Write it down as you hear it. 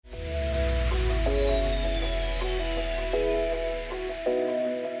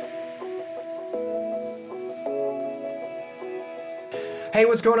Hey,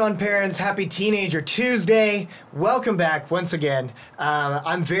 what's going on, parents? Happy Teenager Tuesday. Welcome back once again.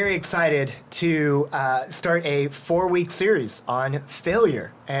 I'm very excited to start a 4-week series on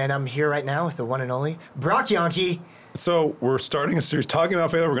failure. And I'm here right now with the one and only Brock Yankee. So we're starting a series talking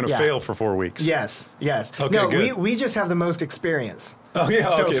about failure. We're going to fail for 4 weeks. Yes. Okay, no, good. we just have the most experience. Oh, yeah,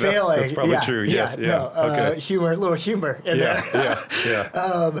 so okay, failing, that's probably true. Yes, okay. Little humor in there.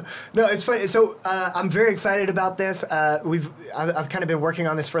 Yeah. No, it's funny. So I'm very excited about this. I've kind of been working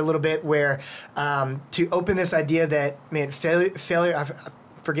on this for a little bit, where to open this idea that failure. I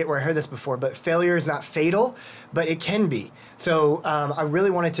forget where I heard this before, but failure is not fatal, but it can be. So I really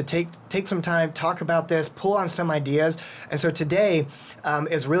wanted to take some time, talk about this, pull on some ideas. And so today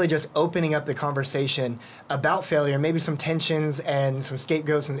is really just opening up the conversation about failure, maybe some tensions and some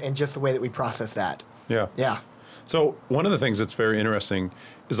scapegoats and just the way that we process that. Yeah. So one of the things that's very interesting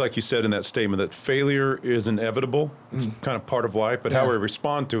is, like you said in that statement, that failure is inevitable. It's kind of part of life, but how we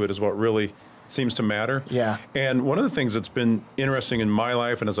respond to it is what really seems to matter. Yeah. And one of the things that's been interesting in my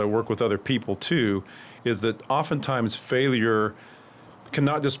life, and as I work with other people too, is that oftentimes failure can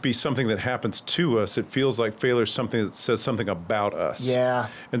not just be something that happens to us. It feels like failure is something that says something about us. Yeah.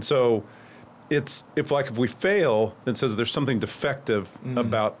 And so it's if we fail, then it says there's something defective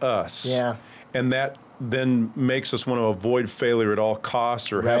about us. Yeah. And that then makes us want to avoid failure at all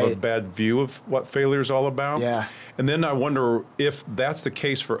costs, or have a bad view of what failure is all about. Yeah. And then I wonder, if that's the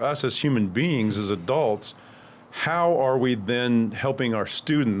case for us as human beings, as adults, how are we then helping our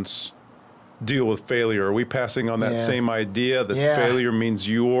students deal with failure? Are we passing on that same idea that failure means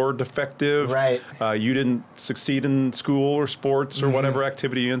you're defective? Right. You didn't succeed in school or sports or whatever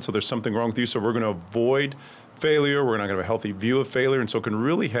activity you're in, so there's something wrong with you, so we're going to avoid failure. We're not going to have a healthy view of failure, and so it can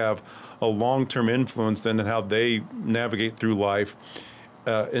really have a long-term influence then in how they navigate through life,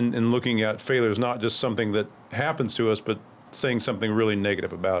 in looking at failure as not just something that happens to us, but saying something really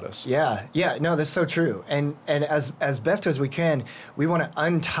negative about us. Yeah, no, that's so true. And as best as we can, we want to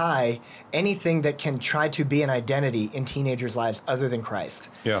untie anything that can try to be an identity in teenagers' lives other than Christ.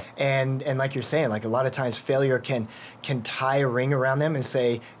 Yeah. And like you're saying, like a lot of times failure can tie a ring around them and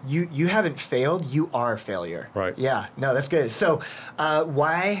say, you haven't failed, you are a failure. Right. Yeah, no, that's good. So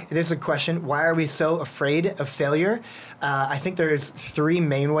why, this is a question, why are we so afraid of failure? I think there's 3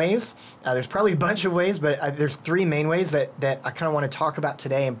 main ways. There's probably a bunch of ways, but there's 3 main ways that I kind of want to talk about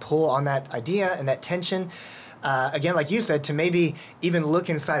today and pull on that idea and that tension. Again, like you said, to maybe even look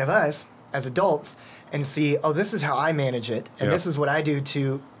inside of us as adults and see, oh, this is how I manage it, and this is what I do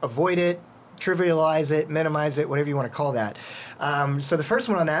to avoid it, trivialize it, minimize it, whatever you want to call that. So the first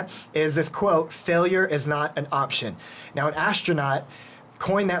one on that is this quote, "Failure is not an option." Now, an astronaut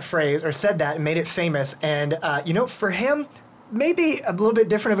coined that phrase, or said that, and made it famous. And, for him, maybe a little bit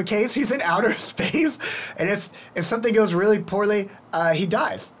different of a case. He's in outer space, and if something goes really poorly, he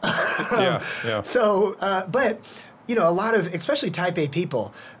dies. Yeah. So, but a lot of, especially type A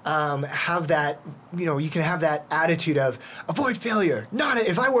people, have that. You can have that attitude of avoid failure.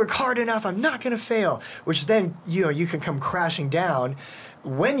 If I work hard enough, I'm not going to fail. Which then you can come crashing down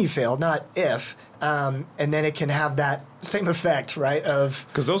when you fail, not if. And then it can have that same effect, right?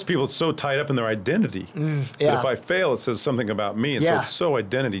 Because those people are so tied up in their identity. That if I fail, it says something about me. And so it's so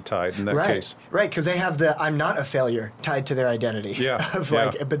identity tied in that case. Right, because they have the I'm not a failure tied to their identity. Yeah.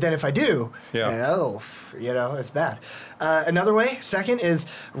 But then if I do, it's bad. Another way, second, is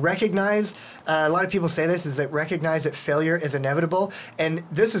recognize, a lot of people say this, is that recognize that failure is inevitable. And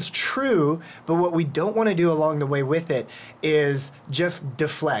this is true, but what we don't want to do along the way with it is just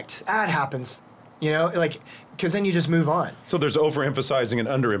deflect. It happens. Because then you just move on. So there's overemphasizing and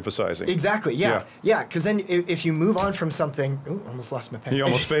underemphasizing. Exactly, yeah. Because then if you move on from something... Ooh, almost lost my pen. You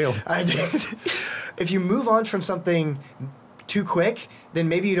almost failed. I did. If you move on from something too quick, then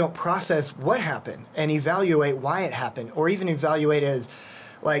maybe you don't process what happened and evaluate why it happened, or even evaluate as,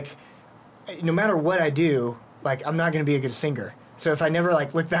 no matter what I do, I'm not going to be a good singer. So if I never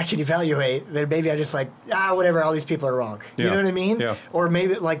look back and evaluate, then maybe I just whatever, all these people are wrong. You know what I mean? Yeah. Or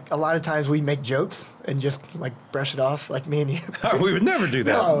maybe a lot of times we make jokes and just brush it off, like me and you. We would never do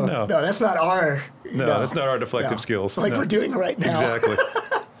that. No, that's not our. No, that's not our deflective skills. We're doing right now. Exactly.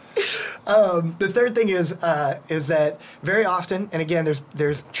 The third thing is that very often, and again,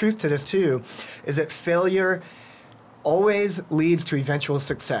 there's truth to this too, is that failure always leads to eventual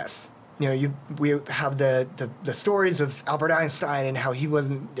success. We have the stories of Albert Einstein and how he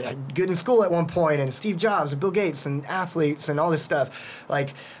wasn't good in school at one point, and Steve Jobs and Bill Gates and athletes and all this stuff.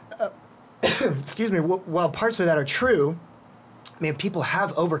 Excuse me. While parts of that are true, people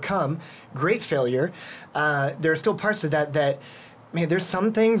have overcome great failure. There are still parts of that there's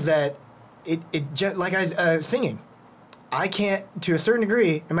some things that singing. I can't, to a certain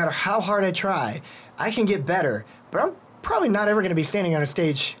degree, no matter how hard I try, I can get better, but I'm probably not ever going to be standing on a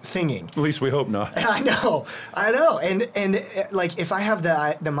stage singing. At least we hope not. I know. And like, if I have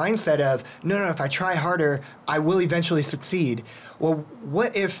the mindset of, no, if I try harder, I will eventually succeed. Well,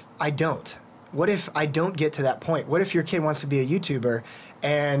 what if I don't? What if I don't get to that point? What if your kid wants to be a YouTuber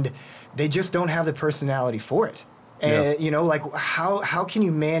and they just don't have the personality for it? And, you know, like, how can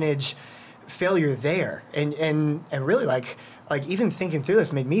you manage failure there? And really, like even thinking through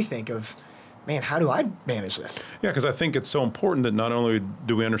this made me think of, man, how do I manage this? Yeah, because I think it's so important that not only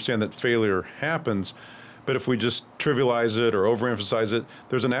do we understand that failure happens, but if we just trivialize it or overemphasize it,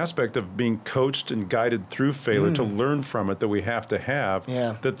 there's an aspect of being coached and guided through failure to learn from it that we have to have.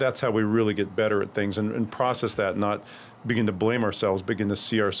 Yeah. That's how we really get better at things and process that, not begin to blame ourselves, begin to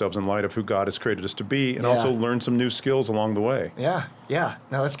see ourselves in light of who God has created us to be, and also learn some new skills along the way. Yeah.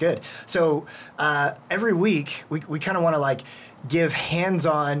 No, that's good. So every week, we kind of want to like give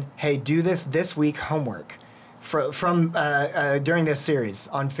hands-on, hey, do this week homework from during this series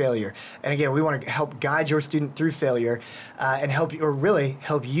on failure. And again, we want to help guide your student through failure and help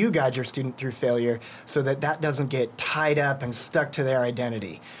you guide your student through failure so that doesn't get tied up and stuck to their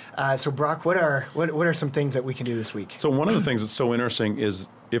identity. So Brock, what are some things that we can do this week? So one of the things that's so interesting is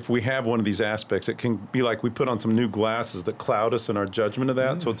if we have one of these aspects, it can be like we put on some new glasses that cloud us in our judgment of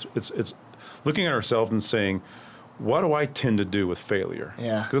that. So it's looking at ourselves and saying, what do I tend to do with failure?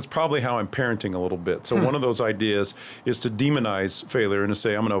 Yeah. Because it's probably how I'm parenting a little bit. So one of those ideas is to demonize failure and to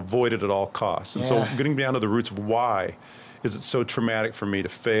say, I'm going to avoid it at all costs. And so getting down to the roots of why is it so traumatic for me to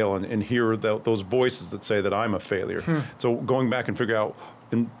fail and hear those voices that say that I'm a failure. So going back and figure out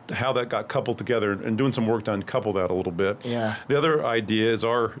and how that got coupled together and doing some work to uncouple that a little bit. Yeah. The other idea is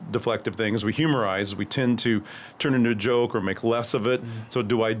our deflective things. We humorize. We tend to turn into a joke or make less of it. So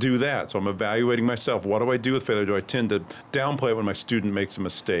do I do that? So I'm evaluating myself. What do I do with failure? Do I tend to downplay it when my student makes a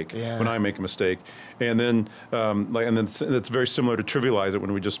mistake, when I make a mistake? And then it's very similar to trivialize it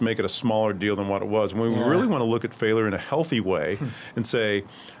when we just make it a smaller deal than what it was. And we really want to look at failure in a healthy way and say,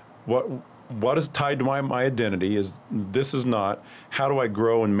 what is tied to my identity this is not, how do I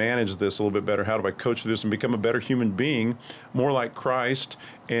grow and manage this a little bit better? How do I coach this and become a better human being, more like Christ,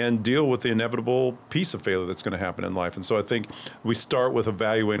 and deal with the inevitable piece of failure that's going to happen in life? And so I think we start with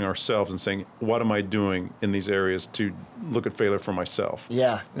evaluating ourselves and saying, what am I doing in these areas to look at failure for myself?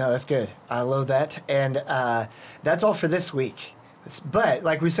 Yeah, no, that's good. I love that. And that's all for this week. But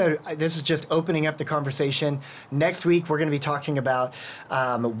like we said, this is just opening up the conversation. Next week, we're going to be talking about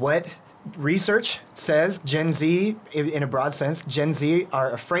what research says Gen Z, in a broad sense, Gen Z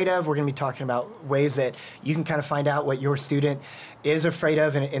are afraid of. We're going to be talking about ways that you can kind of find out what your student is afraid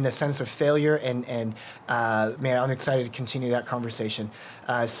of in the sense of failure. And man, I'm excited to continue that conversation.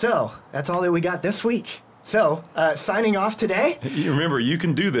 So that's all that we got this week. So signing off today. Remember, you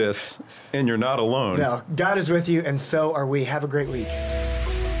can do this, and you're not alone. No, God is with you, and so are we. Have a great week.